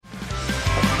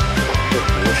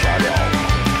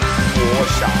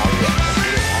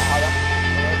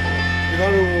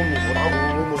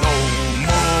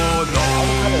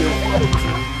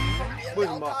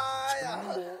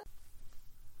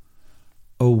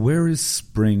Oh, where is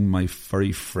spring, my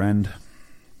furry friend?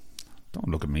 Don't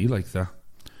look at me like that,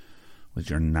 with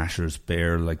your gnashers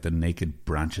bare like the naked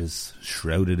branches,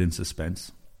 shrouded in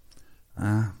suspense.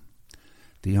 Ah,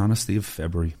 the honesty of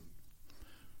February.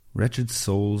 Wretched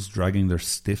souls dragging their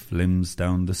stiff limbs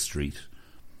down the street,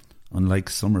 unlike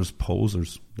summer's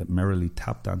posers that merrily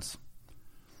tap dance.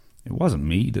 It wasn't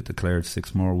me that declared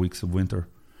 6 more weeks of winter,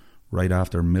 right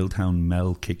after Milltown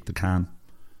Mel kicked the can.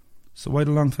 So why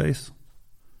the long face?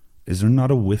 Is there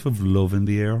not a whiff of love in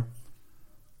the air?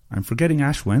 I'm forgetting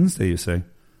Ash Wednesday, you say,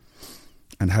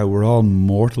 and how we're all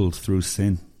mortal through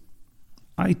sin.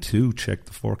 I too checked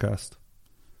the forecast.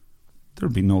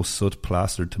 There'll be no soot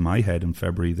plastered to my head in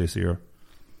February this year.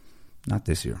 Not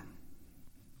this year.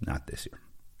 Not this year.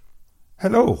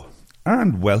 Hello,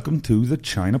 and welcome to the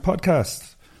China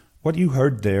Podcast. What you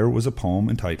heard there was a poem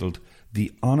entitled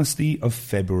The Honesty of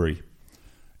February.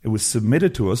 It was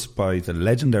submitted to us by the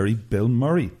legendary Bill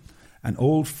Murray, an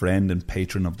old friend and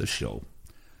patron of the show.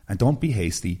 And don't be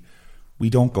hasty, we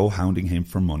don't go hounding him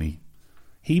for money.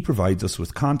 He provides us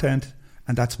with content,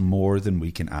 and that's more than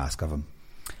we can ask of him.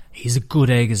 He's a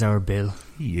good egg as our Bill.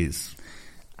 He is.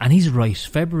 And he's right,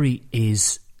 February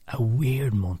is a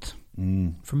weird month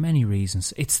for many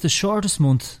reasons. It's the shortest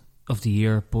month of the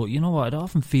year, but you know what, it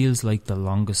often feels like the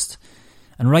longest.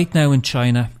 And right now in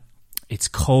China, it's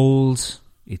cold,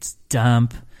 it's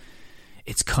damp,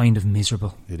 it's kind of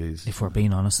miserable. It is. If we're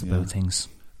being honest about things.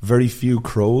 Very few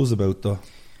crows about though.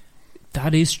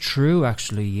 That is true,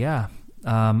 actually, yeah.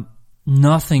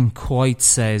 Nothing quite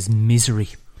says misery.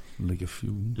 Like a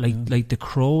few. Like the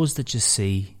crows that you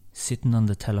see sitting on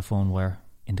the telephone wire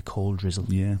in the cold drizzle.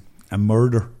 Yeah. A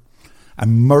murder. A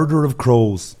murder of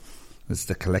crows. It's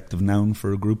the collective noun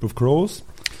for a group of crows.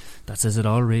 That says it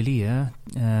all, really, yeah.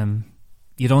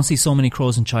 You don't see so many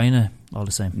crows in China all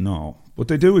the same. No, but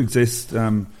they do exist.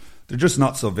 They're just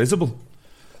not so visible.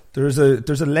 There's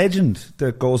a legend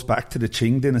that goes back to the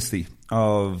Qing dynasty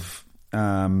of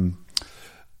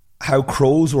how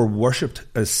crows were worshipped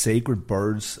as sacred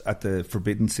birds at the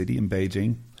Forbidden City in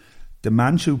Beijing. The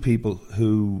Manchu people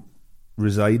who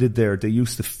resided there, they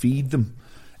used to feed them.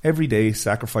 Every day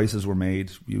sacrifices were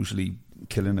made, usually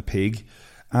killing a pig,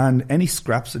 and any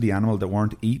scraps of the animal that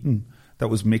weren't eaten, that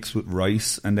was mixed with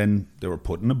rice, and then they were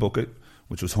put in a bucket,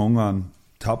 which was hung on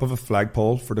top of a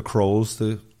flagpole for the crows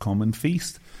to come and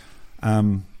feast.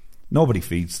 Nobody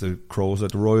feeds the crows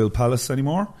at the royal palace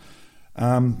anymore.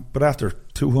 But after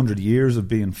 200 years of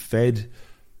being fed,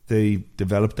 they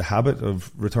developed the habit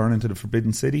of returning to the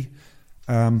Forbidden City.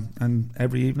 And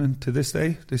every evening to this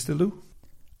day, they still do.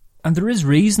 And there is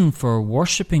reason for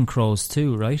worshipping crows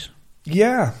too, right?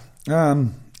 Yeah.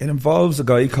 It involves a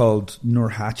guy called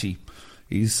Nurhaci.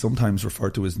 He's sometimes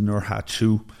referred to as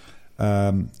Nurhachu.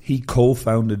 He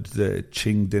co-founded the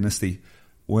Qing dynasty.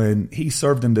 When he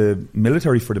served in the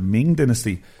military for the Ming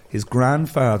dynasty, his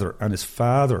grandfather and his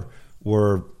father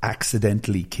were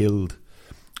accidentally killed.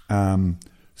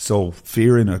 So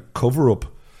fearing a cover-up,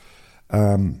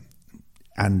 and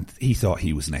he thought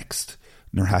he was next.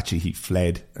 Nurhaci, he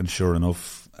fled, and sure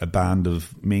enough, a band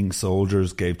of Ming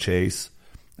soldiers gave chase,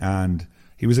 and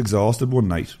he was exhausted one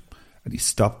night, and he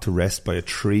stopped to rest by a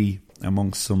tree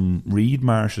amongst some reed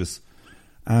marshes.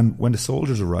 And when the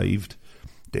soldiers arrived,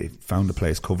 they found the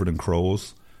place covered in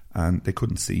crows, and they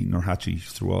couldn't see Nurhaci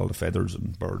through all the feathers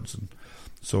and birds, and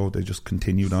so they just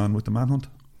continued on with the manhunt.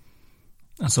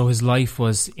 And so his life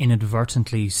was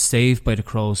inadvertently saved by the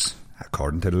crows.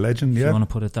 According to the legend, if yeah. you want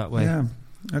to put it that way. Yeah,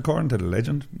 according to the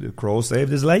legend, the crows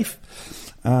saved his life.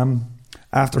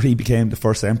 After he became the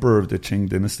first emperor of the Qing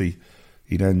dynasty,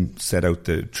 he then set out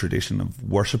the tradition of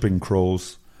worshipping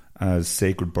crows as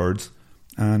sacred birds,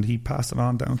 and he passed it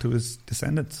on down to his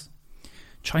descendants.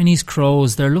 Chinese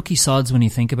crows, they're lucky sods when you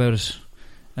think about it.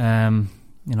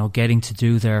 Getting to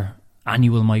do their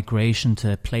annual migration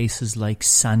to places like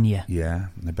Sanya. Yeah,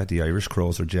 and I bet the Irish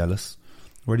crows are jealous.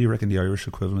 Where do you reckon the Irish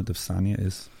equivalent of Sanya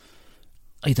is?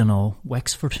 I don't know,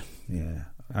 Wexford. Yeah,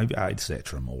 I'd say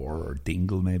Tramore or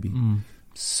Dingle maybe.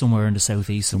 Somewhere in the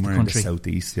southeast of the country. Somewhere in the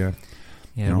southeast, yeah.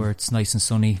 Yeah, where it's nice and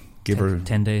sunny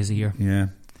 10 days a year. Yeah,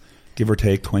 give or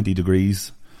take 20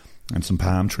 degrees and some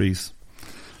palm trees.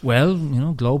 Well,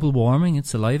 global warming,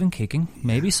 it's alive and kicking.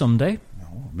 Maybe someday.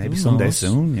 Maybe someday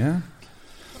soon, yeah.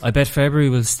 I bet February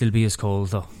will still be as cold,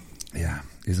 though. Yeah,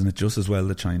 isn't it just as well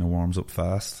that China warms up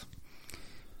fast?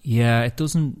 Yeah, it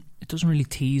doesn't really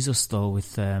tease us though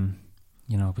with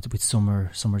with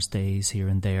summer's days here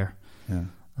and there.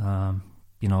 Yeah.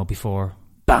 Before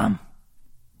bam,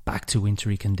 back to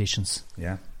wintry conditions.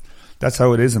 Yeah. That's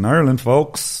how it is in Ireland,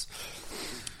 folks.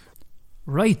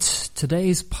 Right,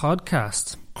 today's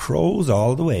podcast. Crows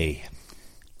all the way.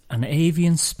 An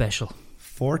avian special.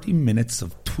 40 minutes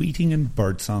of tweeting and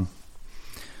birdsong.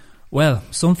 Well,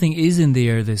 something is in the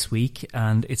air this week,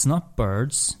 and it's not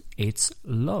birds, it's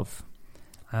love.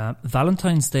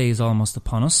 Valentine's Day is almost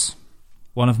upon us.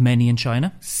 One of many in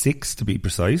China. 6 to be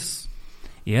precise.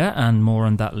 Yeah, and more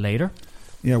on that later.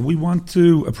 Yeah, we want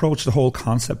to approach the whole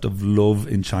concept of love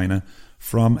in China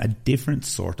from a different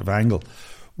sort of angle.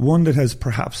 One that has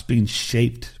perhaps been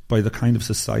shaped by the kind of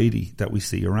society that we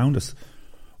see around us.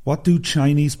 What do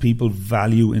Chinese people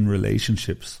value in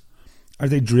relationships? Are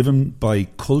they driven by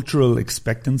cultural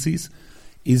expectancies?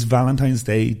 Is Valentine's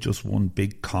Day just one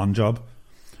big con job?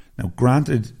 Now,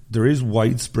 granted, there is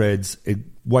widespread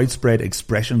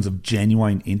expressions of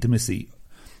genuine intimacy.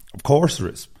 Of course there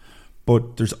is.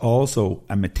 But there's also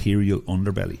a material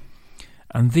underbelly.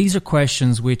 And these are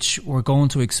questions which we're going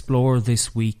to explore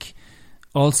this week.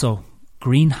 Also,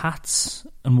 green hats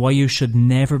and why you should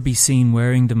never be seen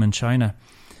wearing them in China.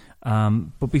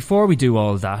 But before we do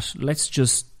all that, let's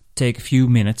just take a few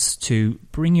minutes to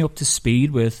bring you up to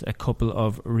speed with a couple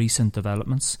of recent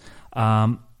developments.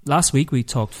 Last week we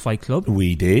talked Fight Club.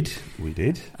 We did.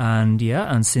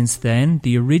 And since then,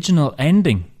 the original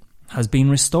ending has been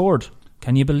restored.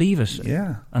 Can you believe it?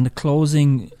 Yeah. And the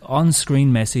closing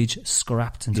on-screen message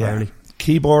scrapped entirely. Yeah.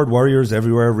 Keyboard warriors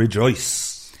everywhere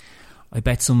rejoice. I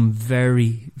bet some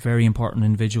very, very important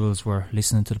individuals were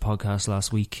listening to the podcast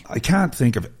last week. I can't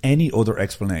think of any other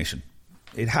explanation.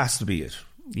 It has to be it.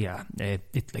 Yeah,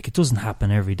 it doesn't happen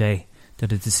every day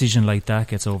that a decision like that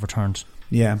gets overturned.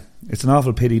 Yeah, it's an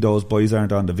awful pity those boys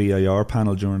aren't on the VAR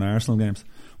panel during Arsenal games.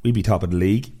 We'd be top of the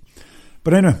league.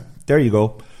 But anyway, there you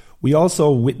go. We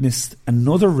also witnessed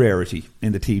another rarity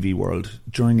in the TV world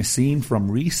during a scene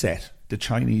from Reset, the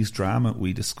Chinese drama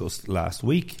we discussed last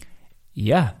week.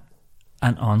 Yeah,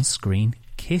 an on-screen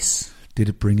kiss. Did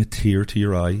it bring a tear to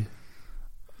your eye?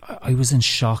 I was in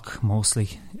shock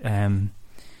mostly. Do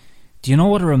you know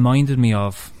what it reminded me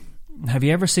of? Have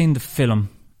you ever seen the film?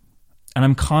 And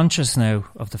I'm conscious now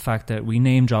of the fact that we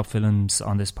name drop films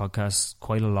on this podcast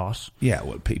quite a lot. Yeah,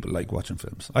 well, people like watching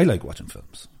films. I like watching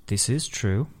films. This is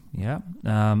true, yeah.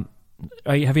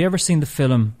 Have you ever seen the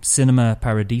film Cinema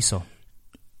Paradiso?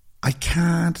 I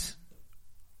can't.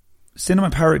 Cinema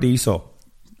Paradiso.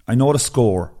 I know the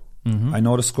score. Mm-hmm. I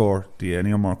know the score, the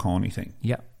Ennio Morricone thing.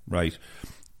 Yeah. Right.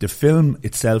 The film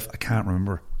itself, I can't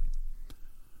remember.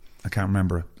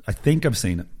 I think I've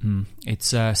seen it.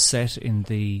 It's set in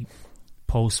the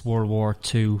post-World War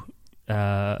II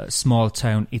small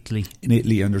town Italy. In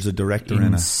Italy, and there's a director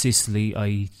in it. Sicily,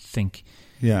 I think.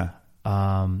 Yeah.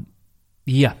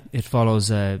 Yeah, it follows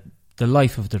the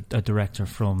life of a director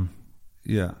from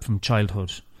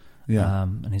childhood. Yeah.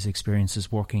 And his experiences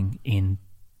working in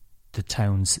the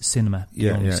town's cinema.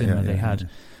 The only cinema they had.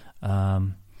 Yeah.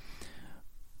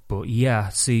 But yeah,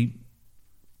 see,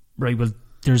 right, well,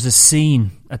 there's a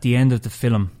scene at the end of the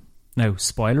film. Now,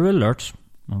 spoiler alert,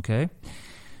 okay?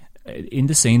 In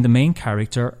the scene, the main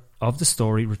character of the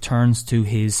story returns to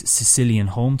his Sicilian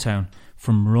hometown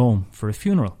from Rome for a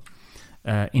funeral,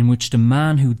 in which the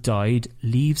man who died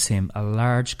leaves him a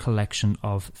large collection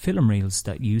of film reels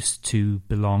that used to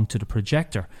belong to the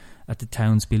projector at the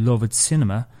town's beloved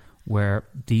cinema, where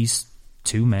these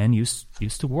two men used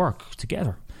to work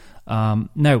together.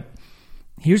 Now,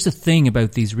 here's the thing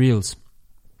about these reels.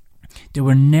 They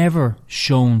were never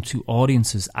shown to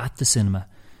audiences at the cinema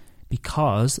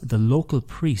because the local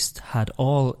priest had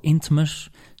all intimate,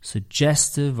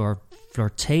 suggestive or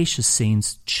flirtatious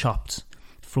scenes chopped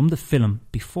from the film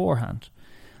beforehand.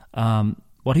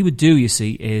 What he would do, you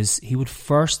see, is he would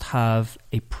first have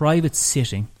a private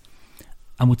sitting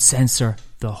and would censor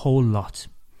the whole lot.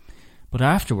 But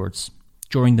afterwards,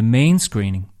 during the main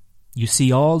screening, you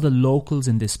see all the locals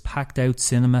in this packed out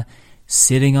cinema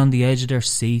sitting on the edge of their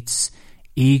seats,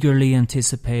 eagerly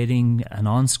anticipating an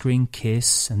on-screen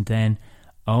kiss, and then,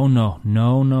 oh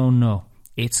no,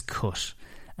 it's cut.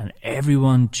 And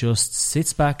everyone just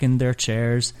sits back in their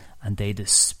chairs and they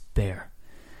despair.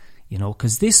 You know,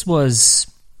 because this was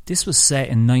set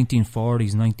in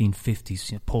 1940s,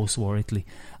 1950s, post-war Italy.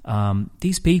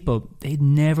 These people, they'd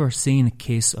never seen a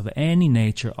kiss of any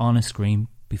nature on a screen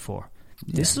before.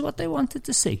 Yeah. This is what they wanted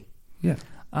to see. Yeah.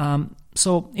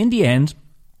 So in the end,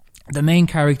 the main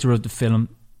character of the film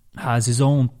has his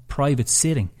own private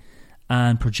sitting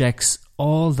and projects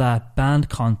all that banned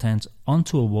content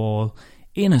onto a wall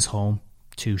in his home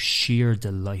to sheer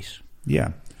delight.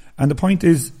 Yeah. And the point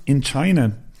is, in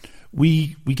China,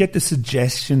 we get the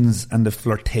suggestions and the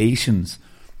flirtations,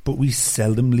 but we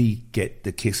seldomly get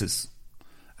the kisses.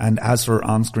 And as for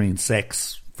on-screen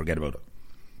sex, forget about it.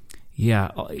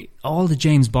 Yeah, all the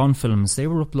James Bond films, they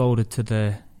were uploaded to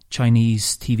the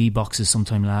Chinese TV boxes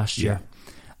sometime last year.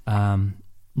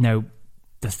 Now,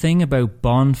 the thing about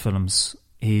Bond films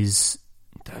is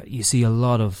that you see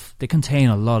they contain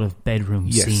a lot of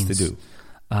bedroom scenes. Yes, they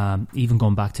do. Even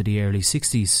going back to the early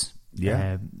 60s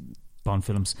Bond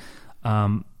films.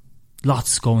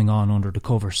 Lots going on under the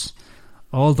covers.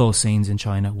 All those scenes in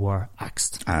China were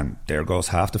axed. And there goes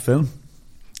half the film.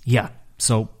 Yeah,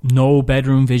 so no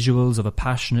bedroom visuals of a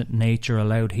passionate nature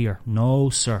allowed here. No,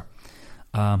 sir.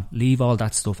 Leave all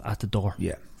that stuff at the door.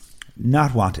 Yeah,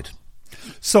 not wanted.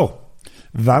 So,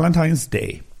 Valentine's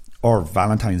Day, or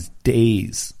Valentine's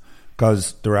Days,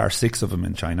 because there are 6 of them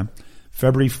in China,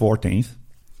 February 14th,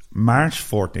 March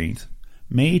 14th,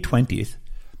 May 20th,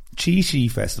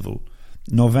 Qixi Festival,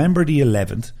 November the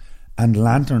 11th, and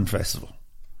Lantern Festival.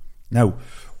 Now,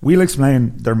 we'll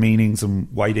explain their meanings and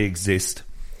why they exist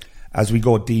as we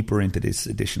go deeper into this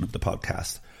edition of the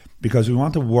podcast, because we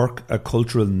want to work a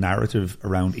cultural narrative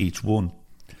around each one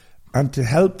and to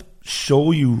help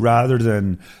show you rather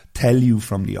than tell you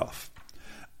from the off.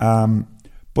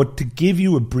 But to give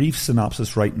you a brief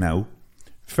synopsis right now,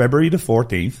 February the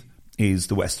 14th is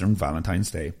the Western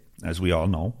Valentine's Day, as we all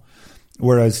know,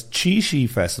 whereas Qixi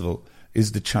Festival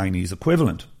is the Chinese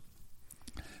equivalent.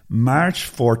 March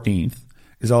 14th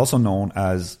is also known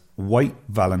as White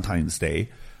Valentine's Day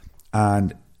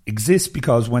and exists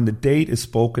because when the date is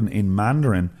spoken in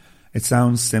Mandarin, it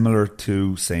sounds similar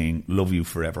to saying love you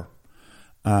forever.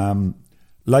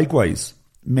 Likewise,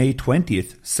 May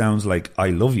 20th sounds like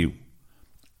I love you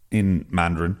in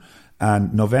Mandarin,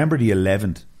 and November the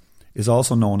 11th is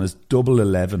also known as Double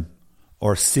 11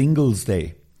 or Singles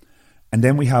Day. And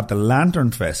then we have the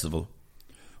Lantern Festival,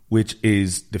 which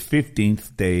is the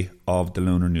 15th day of the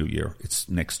Lunar New Year. It's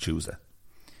next Tuesday.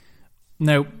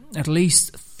 Now, at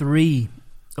least 3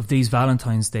 of these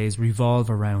Valentine's Days revolve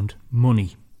around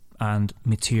money and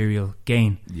material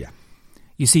gain. Yeah.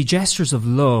 You see, gestures of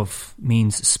love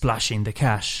means splashing the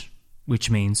cash,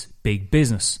 which means big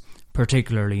business,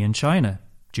 particularly in China,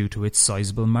 due to its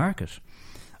sizable market.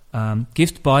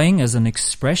 Gift buying as an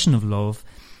expression of love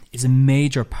is a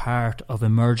major part of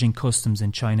emerging customs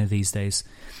in China these days.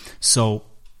 So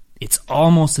it's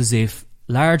almost as if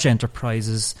large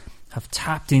enterprises have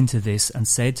tapped into this and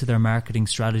said to their marketing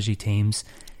strategy teams,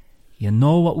 you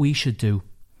know what we should do?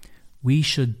 We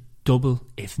should double,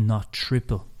 if not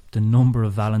triple, the number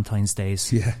of Valentine's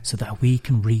Days so that we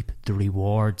can reap the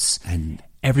rewards. And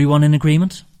everyone in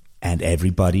agreement? And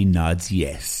everybody nods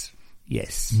yes.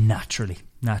 Yes. Naturally.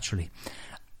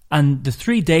 And the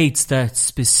 3 dates that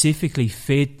specifically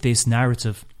fit this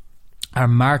narrative are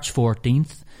March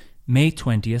 14th, May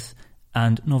 20th,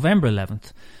 and November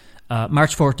 11th.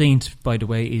 March 14th, by the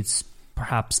way, is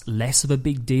perhaps less of a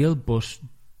big deal, but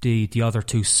the other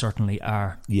 2 certainly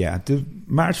are. Yeah, the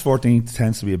March 14th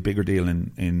tends to be a bigger deal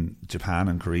in Japan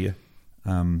and Korea.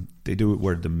 They do it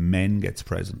where the man gets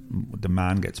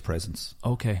presents.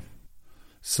 Okay.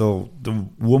 So the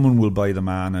woman will buy the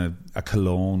man a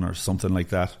cologne or something like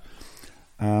that.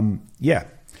 And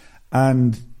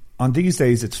on these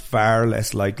days, it's far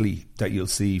less likely that you'll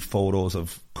see photos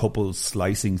of couples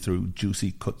slicing through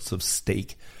juicy cuts of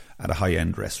steak at a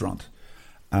high-end restaurant.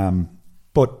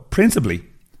 But principally,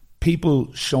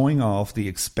 people showing off the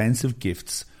expensive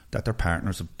gifts that their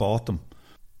partners have bought them.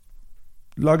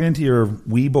 Log into your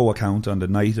Weibo account on the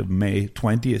night of May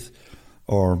 20th,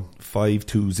 or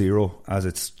 520 as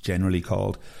it's generally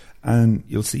called, and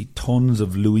you'll see tons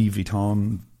of Louis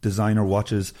Vuitton designer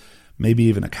watches, maybe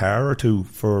even a car or 2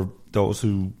 for those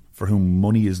for whom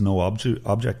money is no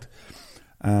object.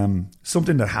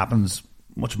 Something that happens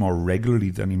much more regularly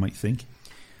than you might think.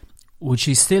 Would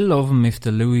she still love him if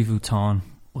the Louis Vuitton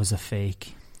was a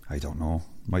fake? I don't know.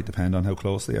 Might depend on how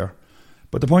close they are.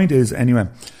 But the point is, anyway,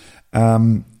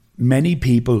 many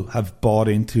people have bought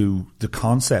into the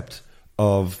concept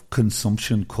of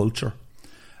consumption culture.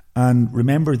 And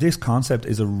remember, this concept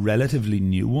is a relatively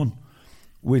new one,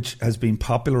 which has been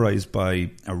popularized by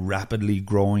a rapidly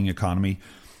growing economy,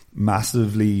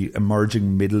 massively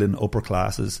emerging middle and upper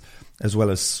classes, as well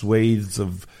as swathes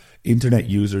of internet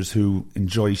users who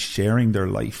enjoy sharing their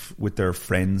life with their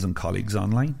friends and colleagues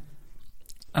online.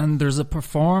 And there's a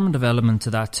performative element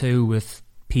to that too, with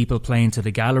people playing to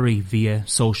the gallery via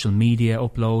social media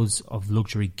uploads of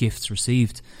luxury gifts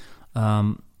received.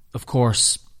 Of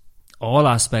course, all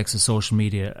aspects of social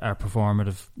media are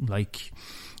performative. Like,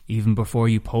 even before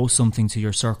you post something to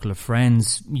your circle of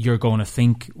friends, you're going to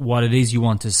think what it is you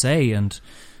want to say and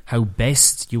how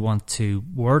best you want to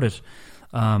word it,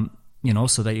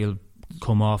 so that you'll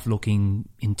come off looking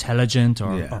intelligent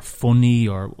or funny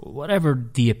or whatever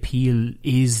the appeal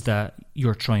is that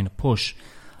you're trying to push.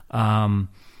 But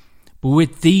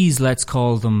with these, let's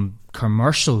call them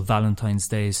commercial Valentine's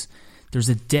Days, there's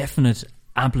a definite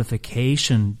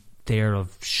amplification there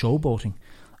of showboating,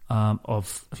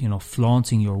 of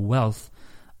flaunting your wealth,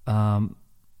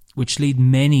 which lead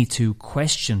many to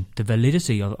question the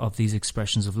validity of these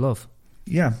expressions of love.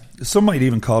 Yeah, some might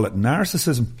even call it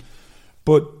narcissism.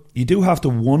 But you do have to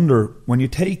wonder, when you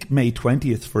take May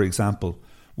 20th, for example,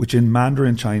 which in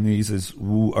Mandarin Chinese is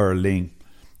Wu Er Ling,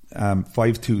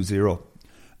 520.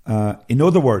 In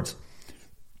other words,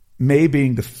 May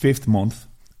being the 5th month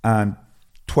and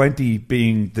 20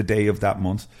 being the day of that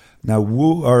month. Now,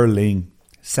 Wu Er Ling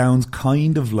sounds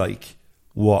kind of like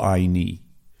Wo Ai Ni,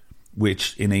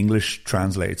 which in English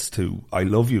translates to I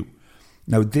love you.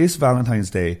 Now, this Valentine's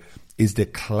Day is the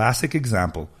classic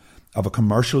example of a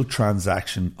commercial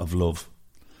transaction of love.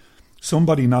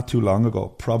 Somebody not too long ago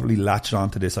probably latched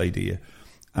onto this idea,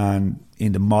 and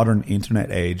in the modern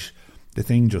internet age, the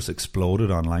thing just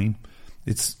exploded online.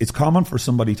 It's common for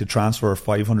somebody to transfer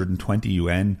 520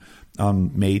 yuan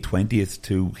on May 20th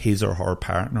to his or her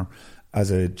partner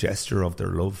as a gesture of their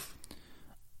love.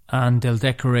 And they'll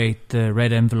decorate the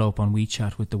red envelope on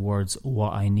WeChat with the words Wo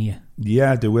Ai Ni.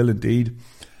 Yeah, they will indeed.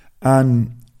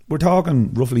 And we're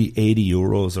talking roughly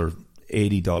 €80 or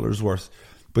 $80 worth.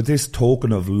 But this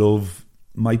token of love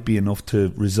might be enough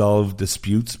to resolve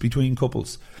disputes between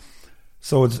couples.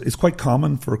 So it's quite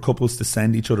common for couples to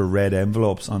send each other red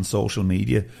envelopes on social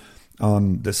media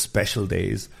on the special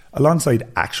days, alongside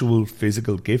actual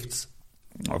physical gifts,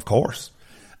 of course.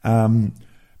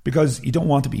 Because you don't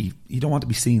want to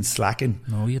be seen slacking.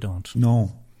 No, you don't.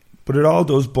 No. But it all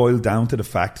does boil down to the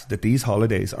fact that these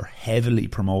holidays are heavily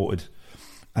promoted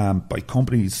by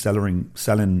companies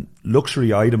selling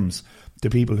luxury items to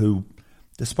people who,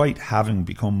 despite having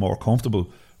become more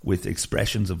comfortable with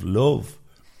expressions of love,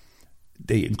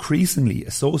 they increasingly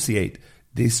associate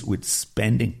this with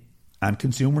spending and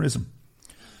consumerism.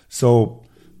 So,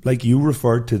 like you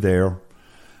referred to there,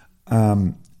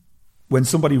 when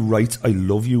somebody writes I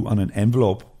love you on an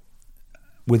envelope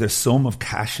with a sum of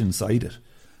cash inside it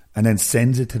and then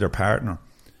sends it to their partner,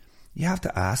 you have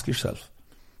to ask yourself,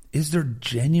 is there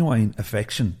genuine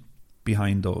affection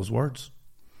behind those words?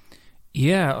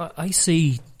 Yeah, I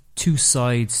see two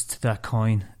sides to that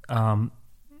coin.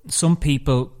 Some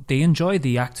people, they enjoy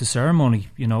the act of ceremony,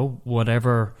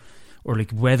 whatever, or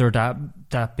like whether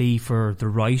that be for the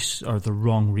right or the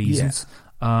wrong reasons.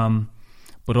 Yeah.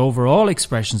 But overall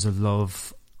expressions of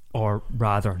love, or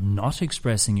rather not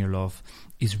expressing your love,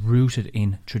 is rooted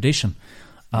in tradition.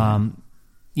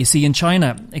 You see, in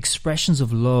China, expressions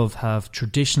of love have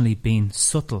traditionally been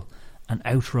subtle and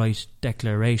outright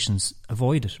declarations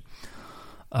avoided.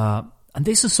 And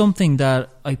this is something that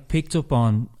I picked up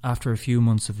on after a few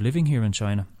months of living here in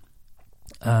China.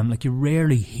 Like, you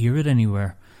rarely hear it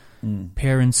anywhere.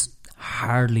 Parents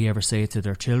hardly ever say it to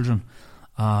their children.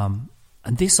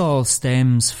 And this all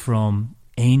stems from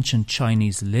ancient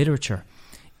Chinese literature,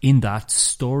 in that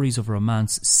stories of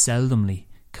romance seldomly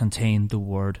contain the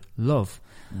word love,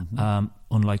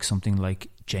 unlike something like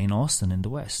Jane Austen in the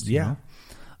West. Yeah.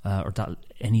 Or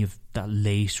any of that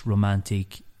late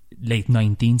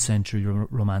 19th century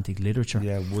romantic literature.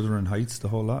 Yeah, Wuthering Heights, the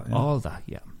whole lot. Yeah. All that,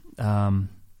 yeah.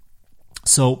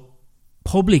 So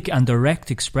public and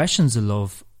direct expressions of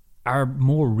love are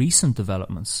more recent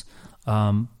developments.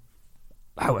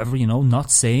 However, not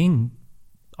saying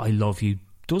I love you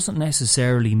doesn't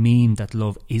necessarily mean that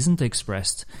love isn't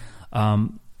expressed.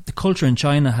 The culture in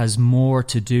China has more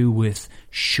to do with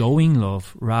showing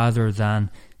love rather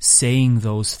than saying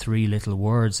those three little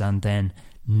words and then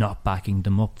not backing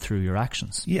them up through your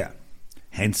actions. Yeah,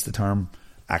 hence the term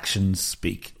actions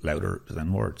speak louder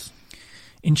than words.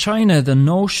 In China, the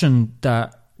notion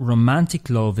that romantic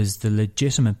love is the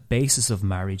legitimate basis of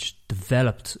marriage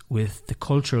developed with the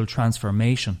cultural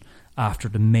transformation after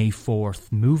the May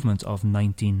 4th movement of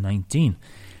 1919.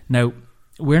 Now,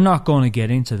 we're not going to get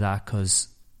into that because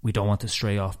we don't want to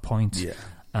stray off point. Yeah.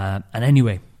 And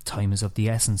anyway, time is of the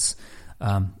essence.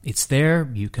 It's there,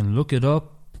 you can look it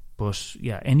up, but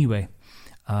yeah, anyway,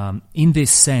 in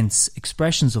this sense,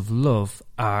 expressions of love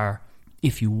are,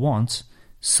 if you want,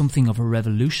 something of a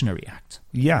revolutionary act.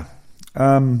 Yeah.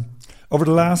 Over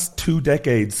the last 2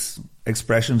 decades,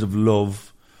 expressions of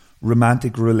love,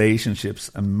 romantic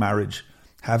relationships and marriage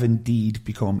have indeed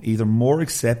become either more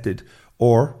accepted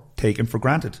or taken for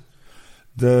granted.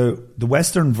 The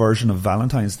Western version of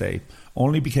Valentine's Day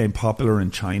only became popular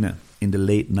in China in the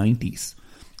late 90s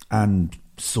and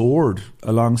soared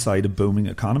alongside a booming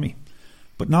economy.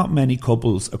 but not many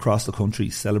couples across the country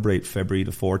celebrate February the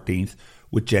 14th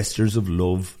with gestures of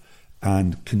love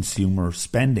and consumer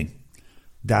spending.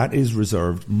 That is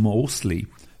reserved mostly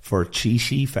for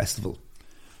Qixi Festival,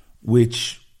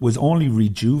 which was only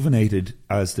rejuvenated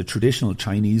as the traditional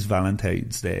Chinese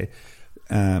Valentine's Day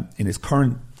in its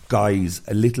current guise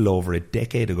a little over a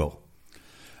decade ago.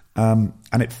 And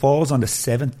it falls on the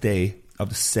 7th day of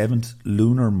the 7th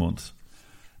lunar month.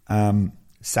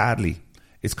 Sadly,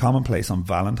 it's commonplace on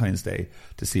Valentine's Day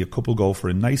to see a couple go for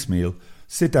a nice meal,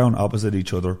 sit down opposite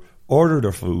each other, order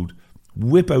their food,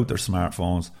 whip out their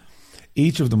smartphones,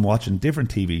 each of them watching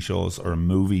different TV shows or a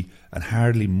movie, and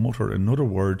hardly mutter another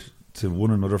word to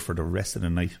one another for the rest of the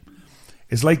night.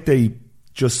 It's like they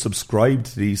just subscribe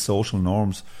to these social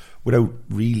norms without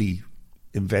really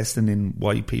investing in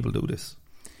why people do this.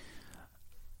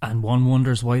 And one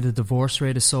wonders why the divorce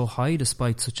rate is so high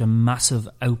despite such a massive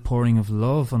outpouring of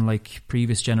love, unlike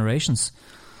previous generations.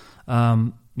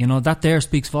 That there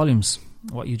speaks volumes,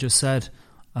 what you just said.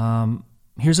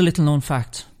 Here's a little known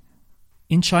fact.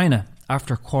 In China,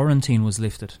 after quarantine was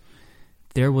lifted,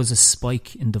 there was a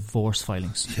spike in divorce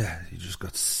filings. Yeah, you just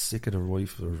got sick of their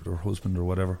wife or their husband or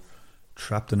whatever,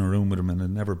 trapped in a room with him, and they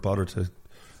never bothered to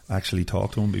actually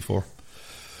talk to him before.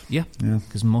 Yeah,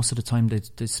 because most of the time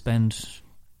they spend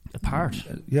apart.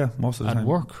 Yeah, most of the time. At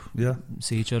work. Yeah.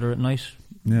 See each other at night,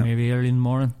 yeah. Maybe early in the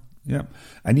morning. Yeah.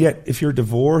 And yet, if you're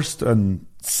divorced and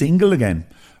single again,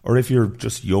 or if you're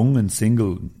just young and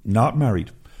single, not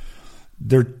married,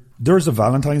 there's a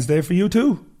Valentine's Day for you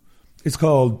too. It's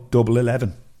called Double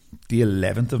 11, the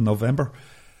 11th of November.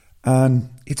 And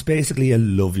it's basically a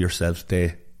love yourself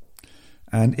day.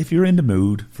 And if you're in the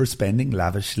mood for spending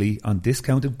lavishly on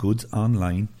discounted goods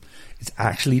online, it's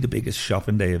actually the biggest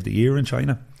shopping day of the year in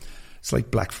China. It's like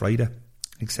Black Friday,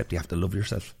 except you have to love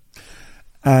yourself.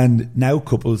 And now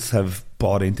couples have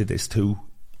bought into this too.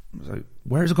 So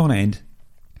where's it going to end?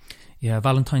 Yeah,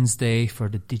 Valentine's Day for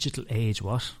the digital age,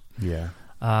 what? Yeah.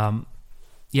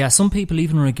 Some people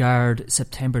even regard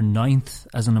September 9th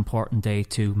as an important day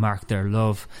to mark their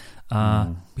love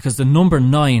because the number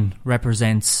 9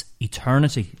 represents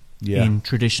eternity in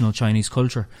traditional Chinese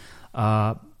culture.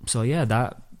 That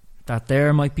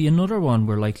there might be another one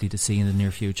we're likely to see in the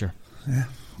near future. Yeah,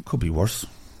 could be worse.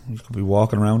 You could be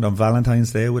walking around on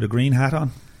Valentine's Day with a green hat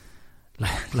on.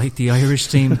 Like the Irish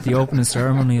team at the opening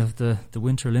ceremony of the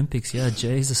Winter Olympics. Yeah,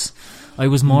 Jesus. I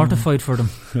was mortified for them.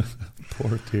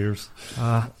 Poor tears.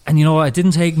 And you know what? It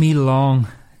didn't take me long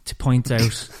to point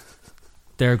out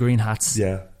their green hats.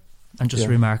 Yeah. And just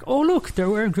remark, oh, look, they're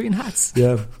wearing green hats.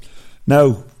 Yeah.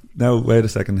 Now, wait a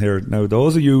second here. Now,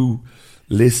 those of you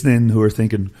listening who are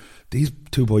thinking, these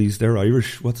two boys, they're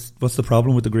Irish. What's the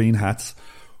problem with the green hats?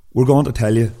 We're going to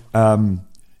tell you,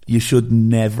 you should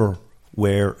never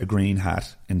wear a green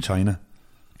hat in China.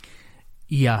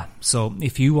 Yeah, so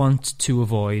if you want to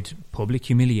avoid public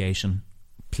humiliation,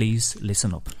 please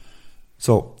listen up.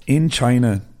 So in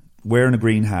China, wearing a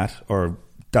green hat, or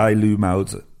Dai Lu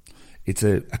Maozi, it's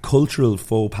a cultural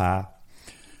faux pas,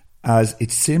 as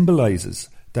it symbolises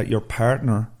that your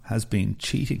partner has been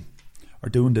cheating or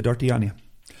doing the dirty on you.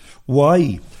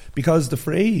 Why? Because the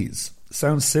phrase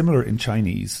sounds similar in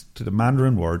Chinese to the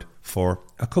Mandarin word for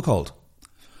a cuckold.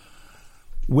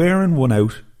 Wearing one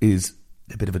out is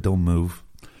a bit of a dumb move,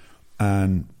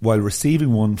 and while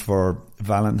receiving one for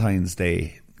Valentine's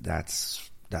Day, that's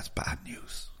bad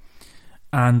news.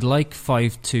 And like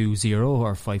 520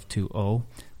 or 520,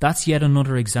 that's yet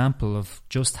another example of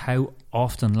just how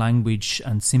often language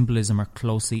and symbolism are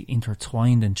closely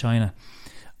intertwined in China.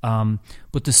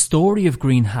 But the story of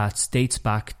green hats dates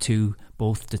back to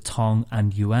both the Tang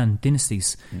and Yuan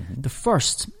dynasties. Mm-hmm. The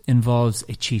first involves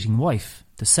a cheating wife.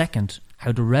 The second,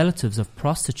 how the relatives of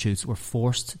prostitutes were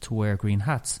forced to wear green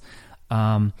hats.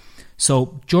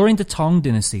 So during the Tang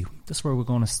dynasty, that's where we're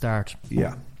going to start.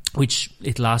 Yeah. Which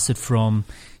it lasted from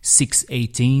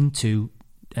 618 to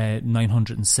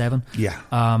 907.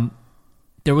 Yeah.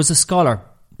 There was a scholar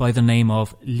by the name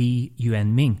of Li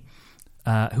Yuanming,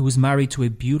 who was married to a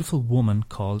beautiful woman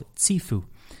called Cifu.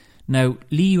 Now,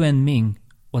 Li Yuanming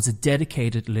was a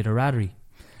dedicated literati,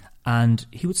 and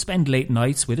he would spend late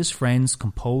nights with his friends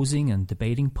composing and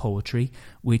debating poetry,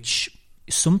 which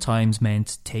sometimes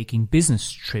meant taking business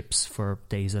trips for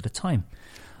days at a time.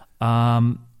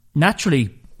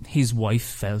 Naturally, his wife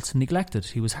felt neglected.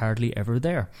 He was hardly ever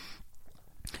there.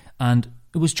 And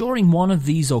it was during one of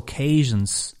these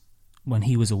occasions when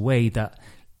he was away that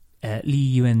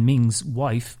Li Yuanming's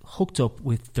wife hooked up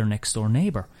with their next door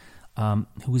neighbour,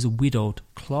 who was a widowed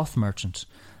cloth merchant.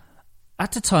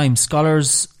 At the time,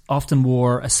 scholars often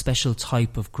wore a special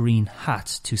type of green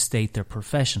hat to state their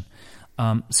profession.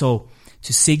 So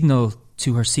to signal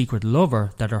to her secret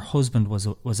lover that her husband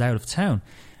was out of town,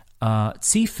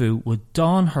 Zifu would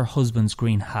don her husband's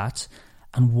green hat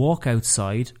and walk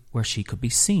outside where she could be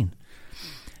seen.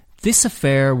 This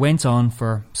affair went on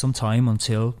for some time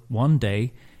until one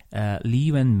day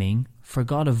Li Yuanming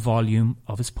forgot a volume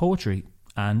of his poetry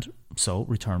and so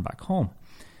returned back home.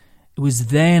 It was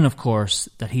then, of course,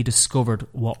 that he discovered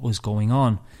what was going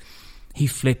on. He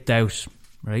flipped out,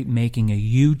 right, making a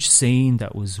huge scene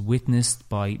that was witnessed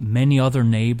by many other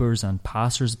neighbours and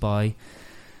passers-by.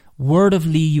 Word of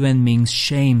Li Yuanming's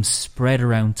shame spread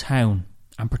around town,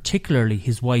 and particularly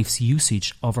his wife's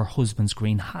usage of her husband's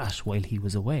green hat while he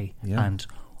was away, and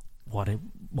what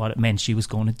it meant she was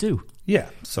going to do. Yeah,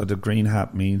 so the green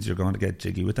hat means you're going to get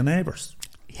jiggy with the neighbours.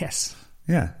 Yes.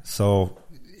 Yeah, so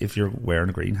if you're wearing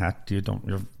a green hat,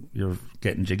 you're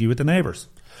getting jiggy with the neighbours.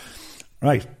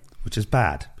 Right, which is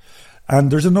bad.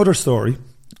 And there's another story,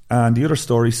 and the other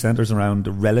story centres around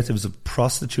the relatives of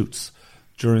prostitutes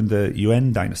during the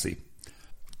Yuan dynasty.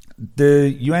 The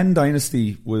Yuan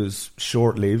dynasty was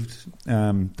short-lived.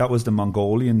 That was the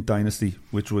Mongolian dynasty,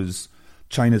 which was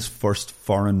China's first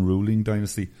foreign ruling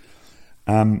dynasty.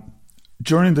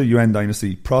 During the Yuan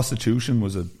dynasty, prostitution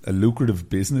was a lucrative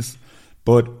business,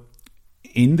 but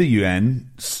in the Yuan,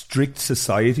 strict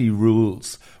society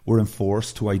rules were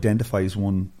enforced to identify as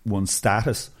one's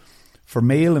status. For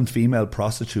male and female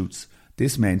prostitutes,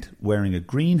 this meant wearing a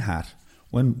green hat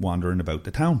when wandering about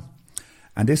the town.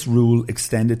 And this rule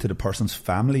extended to the person's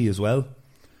family as well.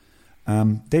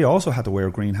 They also had to wear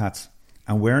green hats.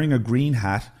 And wearing a green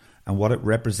hat and what it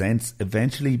represents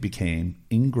eventually became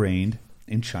ingrained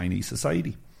in Chinese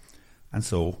society. And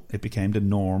so it became the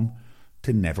norm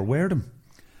to never wear them.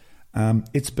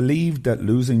 It's believed that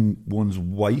losing one's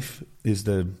wife is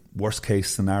the worst case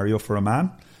scenario for a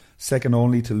man, second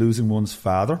only to losing one's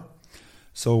father.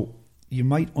 So you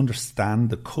might understand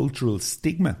the cultural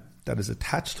stigma that is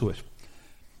attached to it.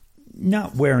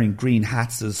 Not wearing green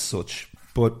hats as such,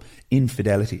 but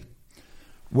infidelity.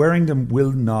 Wearing them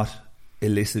will not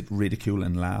elicit ridicule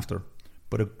and laughter,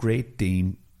 but a great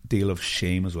deal of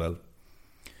shame as well.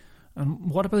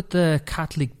 And what about the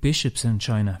Catholic bishops in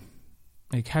China?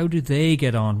 Like, how do they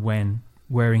get on when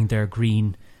wearing their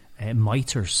green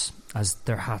mitres, as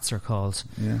their hats are called?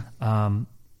 Yeah.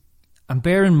 And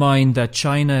bear in mind that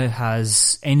China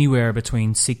has anywhere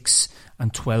between 6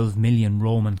 and 12 million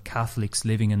Roman Catholics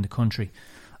living in the country,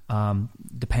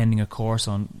 depending, of course,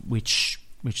 on which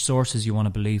sources you want to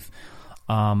believe.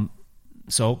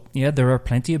 So, yeah, there are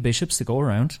plenty of bishops to go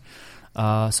around,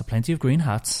 so plenty of green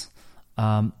hats.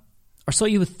 Or so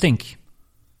you would think.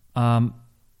 But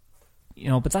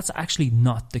that's actually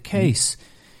not the case.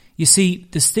 You see,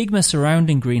 the stigma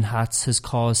surrounding green hats has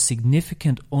caused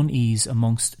significant unease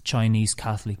amongst Chinese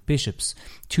Catholic bishops,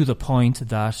 to the point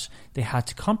that they had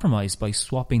to compromise by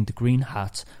swapping the green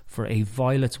hat for a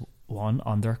violet one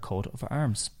on their coat of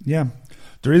arms. Yeah,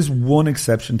 there is one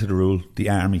exception to the rule: the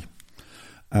army.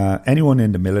 Anyone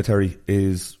in the military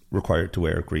is required to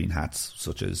wear green hats,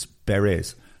 such as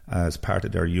berets, as part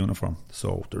of their uniform.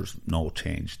 So there's no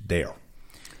change there.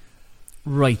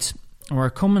 Right. We're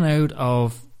coming out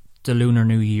of the Lunar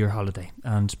New Year holiday,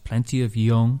 and plenty of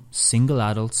young single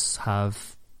adults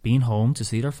have been home to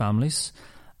see their families,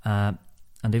 and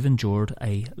they've endured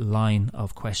a line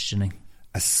of questioning.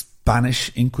 A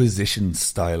Spanish Inquisition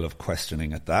style of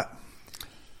questioning at that.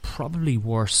 Probably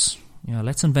worse.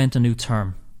 Let's invent a new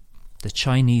term: the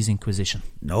Chinese Inquisition.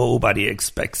 Nobody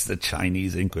expects the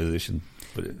Chinese Inquisition,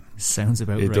 but sounds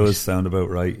about right. It does sound about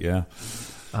right, yeah.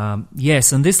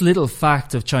 Yes, and this little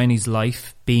fact of Chinese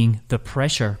life being the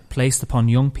pressure placed upon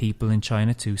young people in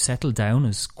China to settle down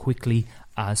as quickly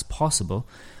as possible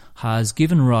has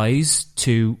given rise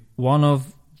to one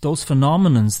of those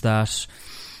phenomenons that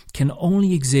can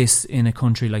only exist in a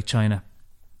country like China: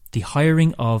 the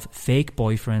hiring of fake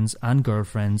boyfriends and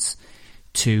girlfriends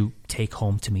to take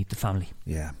home to meet the family.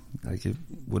 Yeah,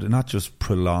 would it not just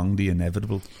prolong the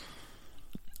inevitable?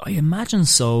 I imagine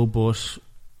so, but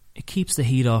it keeps the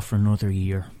heat off for another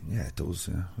year. Yeah, it does.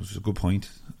 Yeah, which is a good point.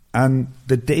 And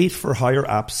the date for hire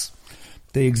apps,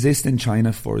 they exist in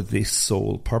China for this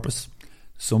sole purpose: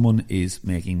 someone is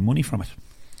making money from it.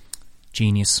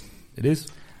 Genius. It is.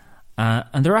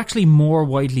 And they're actually more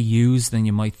widely used than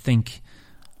you might think.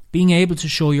 Being able to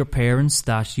show your parents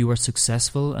that you are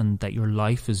successful and that your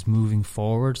life is moving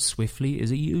forward swiftly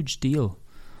is a huge deal.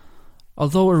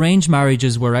 Although arranged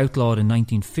marriages were outlawed in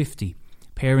 1950,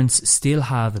 parents still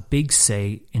have a big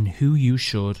say in who you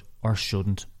should or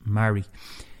shouldn't marry.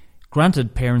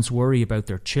 Granted, parents worry about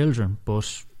their children,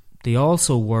 but they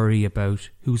also worry about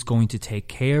who's going to take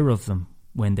care of them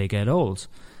when they get old.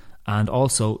 and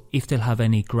also if they'll have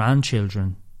any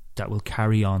grandchildren that will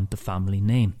carry on the family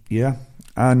name. Yeah,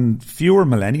 and fewer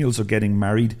millennials are getting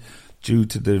married due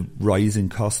to the rising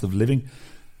cost of living.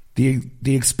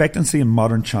 The expectancy in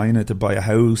modern China to buy a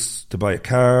house, to buy a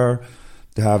car,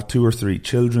 to have 2 or 3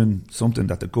 children, something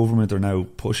that the government are now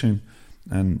pushing,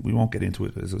 and we won't get into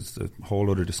it, it's a whole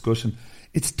other discussion.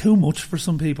 It's too much for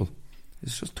some people.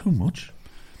 It's just too much.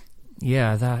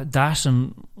 Yeah, that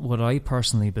and what I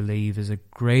personally believe is a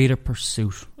greater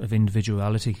pursuit of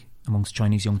individuality amongst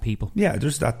Chinese young people. Yeah,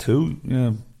 there's that too.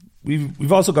 Yeah.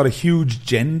 We've also got a huge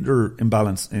gender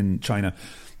imbalance in China.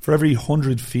 For every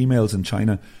 100 females in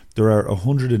China, there are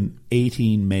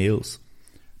 118 males.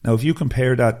 Now, if you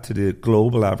compare that to the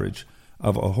global average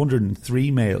of 103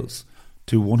 males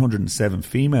to 107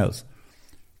 females,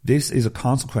 this is a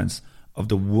consequence of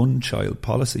the one-child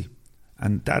policy.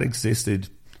 And that existed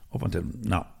up until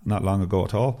not long ago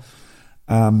at all.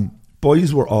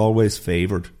 Boys were always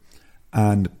favoured,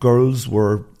 and girls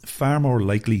were far more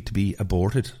likely to be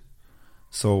aborted.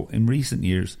 So in recent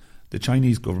years, the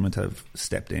Chinese government have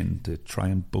stepped in to try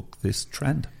and buck this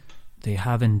trend. They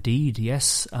have indeed,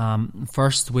 yes.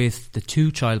 First with the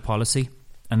 2-child policy,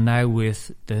 and now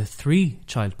with the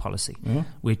 3-child policy,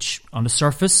 which on the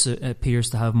surface appears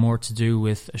to have more to do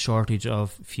with a shortage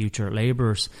of future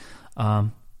labourers.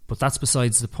 But that's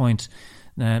besides the point.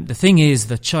 The thing is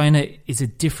that China is a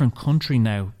different country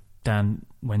now than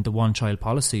when the 1-child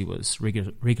policy was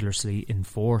rigorously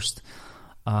enforced.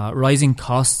 Rising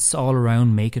costs all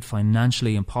around make it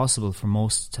financially impossible for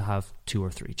most to have 2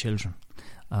 or 3 children.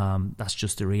 That's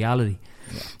just the reality.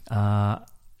 Yeah.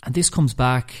 And this comes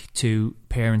back to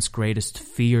parents' greatest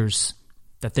fears,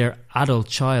 that their adult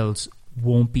child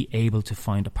won't be able to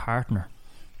find a partner.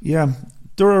 Yeah,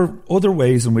 there are other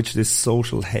ways in which this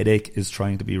social headache is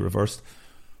trying to be reversed.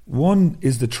 One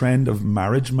is the trend of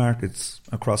marriage markets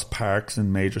across parks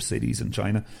in major cities in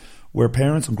China, where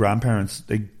parents and grandparents,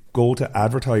 they go to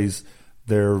advertise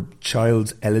their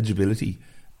child's eligibility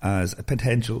as a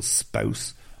potential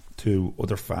spouse to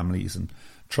other families and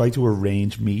try to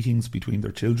arrange meetings between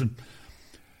their children.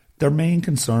 Their main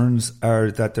concerns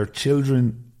are that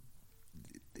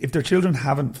if their children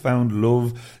haven't found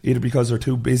love, either because they're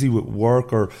too busy with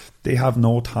work or they have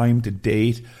no time to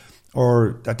date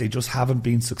or that they just haven't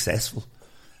been successful.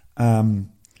 But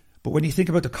when you think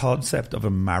about the concept of a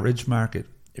marriage market,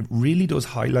 it really does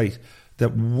highlight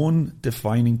that one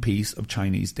defining piece of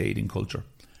Chinese dating culture: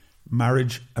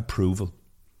 marriage approval.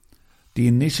 The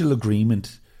initial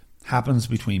agreement happens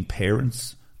between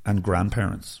parents and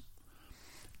grandparents.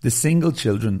 The single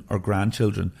children or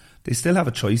grandchildren, they still have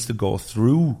a choice to go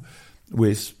through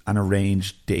with an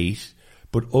arranged date,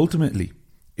 but ultimately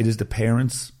it is the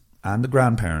parents and the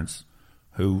grandparents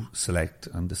who select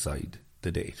and decide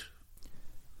the date.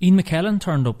 Ian McKellen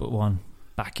turned up at one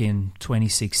back in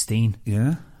 2016.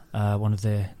 Yeah. One of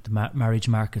the marriage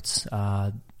markets,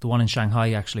 the one in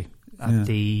Shanghai actually, at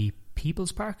the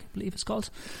People's Park, I believe it's called.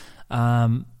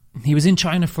 He was in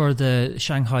China for the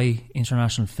Shanghai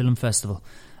International Film Festival,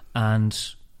 and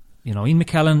you know, Ian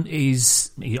McKellen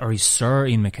he's Sir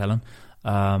Ian McKellen,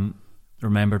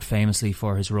 remembered famously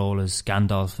for his role as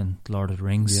Gandalf in Lord of the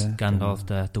Rings, Gandalf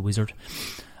the wizard.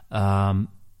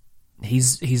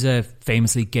 He's a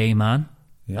famously gay man,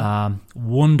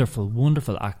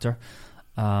 wonderful actor.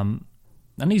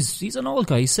 And he's an old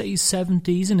guy. He's in his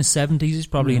 70s. He's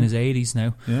probably in his 80s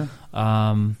now. Yeah.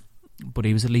 But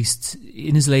he was at least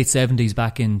in his late 70s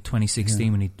back in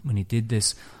 2016 when he did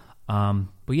this. But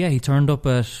yeah, he turned up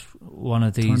at one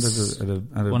of these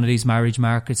one of these marriage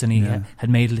markets, and he had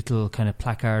made a little kind of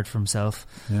placard for himself,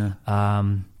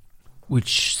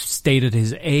 which stated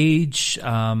his age,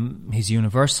 his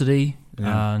university,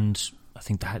 and I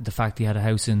think the fact he had a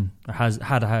house has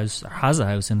a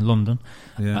house in London,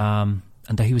 and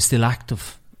that he was still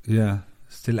active. Yeah,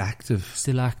 still active.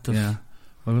 Yeah.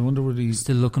 Well, I wonder would he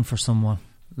still looking for someone,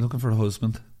 looking for a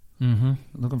husband. Mm-hmm.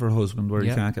 Looking for a husband where he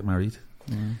can't get married.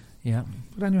 Yeah.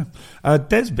 But anyway,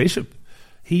 Des Bishop,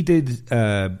 he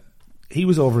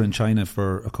was over in China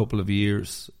for a couple of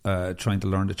years, trying to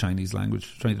learn the Chinese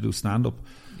language, trying to do stand up.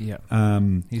 Yeah.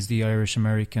 He's the Irish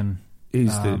American.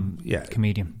 He's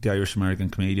comedian, the Irish American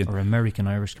comedian, or American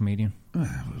Irish comedian,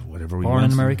 whatever. Born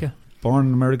in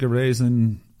America, raised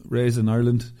in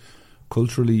Ireland,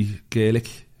 culturally Gaelic.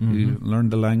 Mm-hmm. He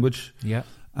learned the language. Yeah.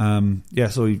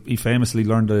 So he famously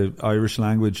learned the Irish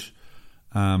language,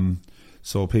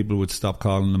 so people would stop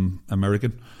calling him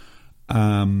American.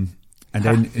 And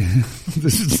then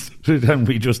then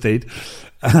we just did.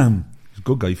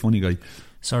 Good guy, funny guy.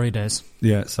 Sorry, Des.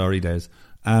 Yeah, sorry, Des.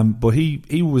 But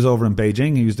he was over in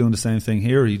Beijing. He was doing the same thing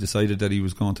here. He decided that he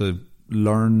was going to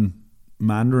learn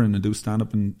Mandarin and do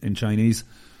stand-up in Chinese.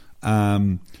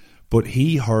 But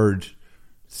he heard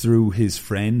through his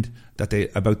friend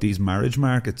about these marriage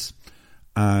markets,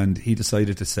 and he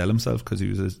decided to sell himself because he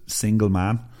was a single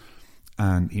man,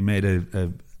 and he made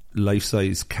a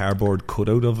life-size cardboard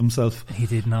cutout of himself. He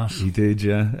did not. He did,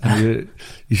 yeah. And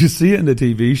you see it in the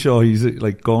TV show. He's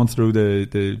like going through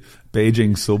the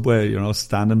Beijing subway, you know,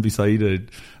 standing beside a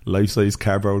life-size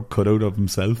cardboard cutout of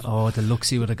himself. Oh, the looks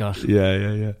he would have got.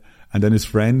 Yeah. And then his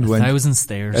friend went 1,000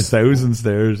 stairs. 1,000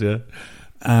 stairs, yeah.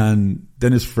 And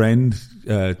then his friend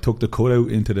took the cutout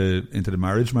into the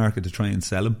marriage market to try and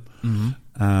sell him.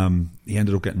 Mm-hmm. He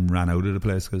ended up getting ran out of the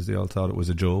place because they all thought it was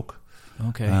a joke.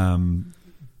 Okay.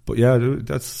 But yeah,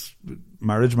 that's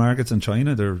marriage markets in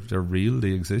China. They're real.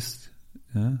 They exist.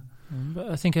 Yeah. But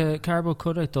I think a cardboard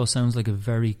cutout though sounds like a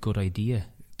very good idea,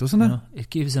 doesn't it? know? It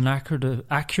gives an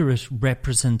accurate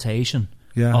representation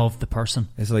of the person.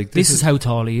 It's like this is how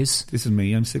tall he is. This is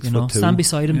me. I'm 6'2". Stand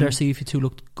beside him there. See if you two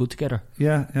look good together.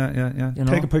 Yeah. You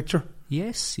know? Take a picture.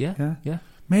 Yes. Yeah.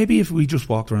 Maybe if we just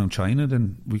walked around China,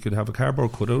 then we could have a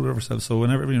cardboard cutout of ourselves. So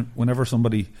whenever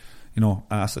somebody, you know,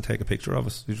 asks to take a picture of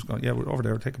us, you just go, yeah, we're over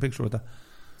there. Take a picture of that.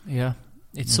 Yeah,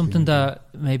 it's something that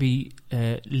maybe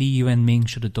Li Yuanming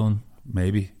should have done.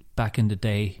 Maybe back in the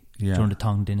day during the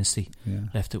Tang Dynasty. Yeah.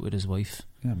 Left it with his wife.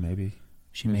 Yeah, maybe.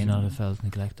 She may not have felt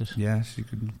neglected. Yeah, she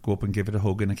could go up and give it a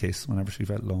hug and a kiss whenever she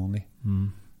felt lonely.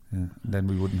 Mm. Yeah, then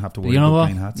we wouldn't have to worry about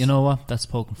plain hats. You know what? That's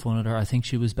poking fun at her. I think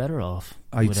she was better off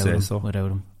without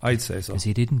him. I'd say so. Because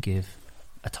he didn't give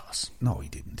a toss. No, he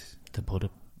didn't. To put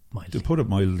it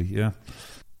mildly. Yeah.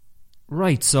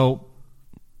 Right, so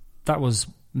that was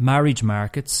marriage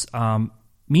markets.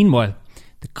 Meanwhile,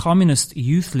 the Communist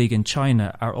Youth League in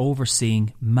China are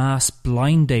overseeing mass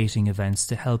blind dating events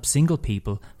to help single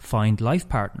people find life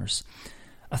partners.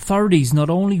 Authorities not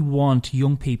only want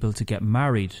young people to get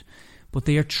married, but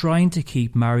they are trying to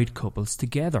keep married couples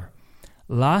together.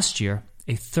 Last year,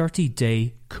 a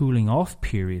 30-day cooling off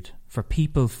period for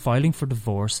people filing for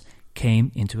divorce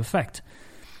came into effect.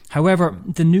 However,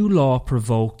 the new law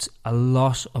provoked a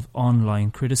lot of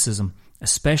online criticism,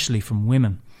 especially from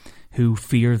women, who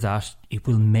fear that it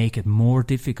will make it more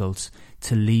difficult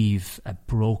to leave a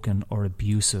broken or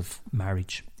abusive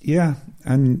marriage. Yeah,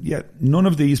 and yet none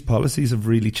of these policies have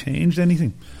really changed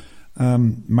anything.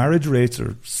 Marriage rates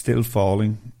are still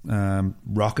falling.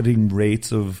 Rocketing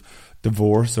rates of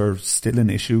divorce are still an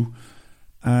issue.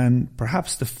 And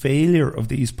perhaps the failure of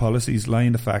these policies lie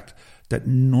in the fact that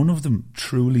none of them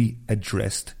truly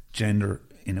addressed gender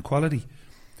inequality.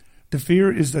 The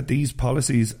fear is that these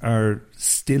policies are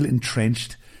still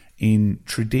entrenched in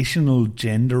traditional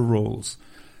gender roles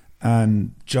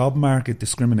and job market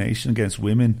discrimination against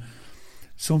women,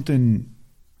 something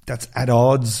that's at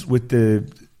odds with the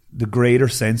greater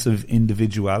sense of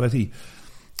individuality.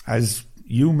 As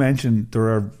you mentioned, there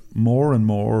are more and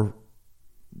more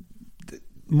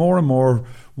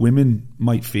women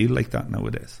might feel like that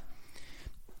nowadays.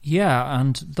 Yeah,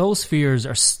 and those fears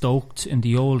are stoked in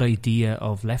the old idea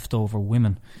of leftover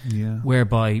women,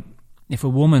 whereby if a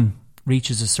woman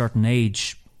reaches a certain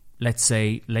age, let's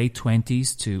say late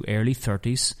 20s to early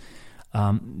 30s,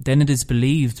 then it is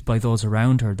believed by those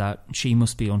around her that she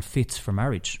must be unfit for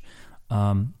marriage.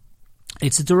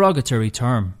 It's a derogatory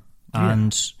term,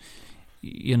 and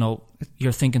you know,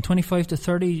 you're thinking 25 to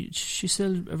 30, she's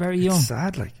still very young. It's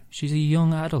sad, like. She's a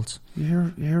young adult.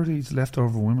 You hear these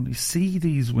leftover women. You see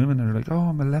these women and they're like, oh,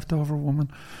 I'm a leftover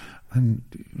woman. And,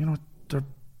 you know, they're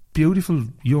beautiful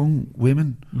young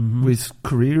women with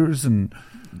careers and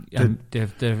they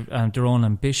have their own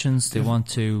ambitions. They want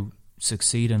to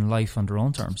succeed in life on their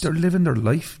own terms. They're living their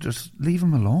life. Just leave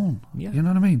them alone. Yeah. You know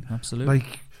what I mean? Absolutely.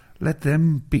 Like, let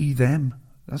them be them.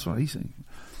 That's what I think.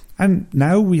 And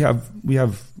now we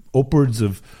have upwards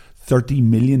of 30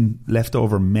 million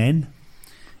leftover men.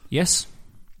 Yes,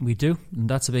 we do, and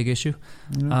that's a big issue.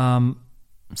 Yeah.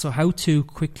 So how to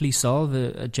quickly solve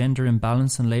a gender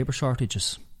imbalance and labour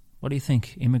shortages? What do you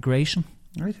think? Immigration?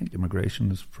 I think immigration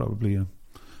is probably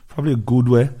a good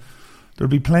way.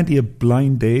 There'll be plenty of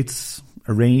blind dates,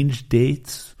 arranged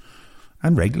dates,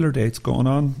 and regular dates going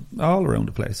on all around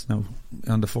the place now.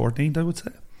 On the 14th, I would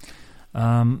say.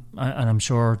 And I'm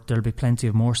sure there'll be plenty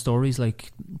of more stories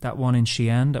like that one in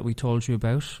Xi'an that we told you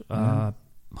about.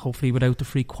 Hopefully without the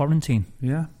free quarantine.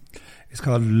 Yeah. It's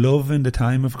called Love in the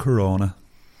Time of Corona.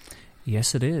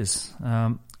 Yes, it is.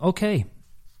 Okay.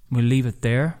 We'll leave it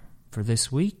there for this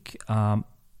week.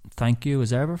 Thank you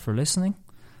as ever for listening.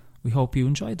 We hope you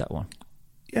enjoyed that one.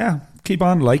 Yeah. Keep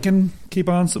on liking. Keep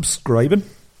on subscribing.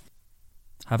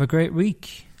 Have a great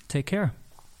week. Take care.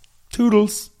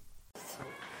 Toodles.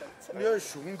 你看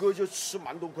熊哥就吃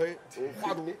蛮多亏，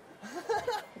话多。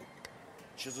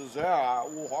其实这样啊，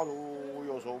我话多，我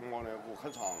有时候嘛呢，我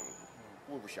看场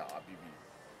我不瞎逼逼，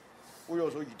我有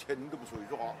时候一天都不说一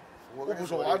句话，我不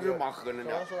说话就蛮恨人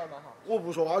家。说的蛮好。我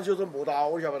不说话就是莫打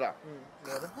我，晓不得？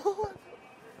没得。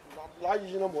那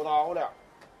已经都莫打我了。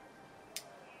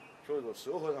所以说，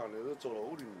社会上那个走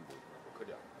漏的人不可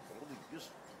怜，没得意思。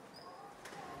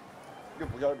你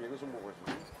不晓得别个是么回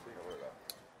事。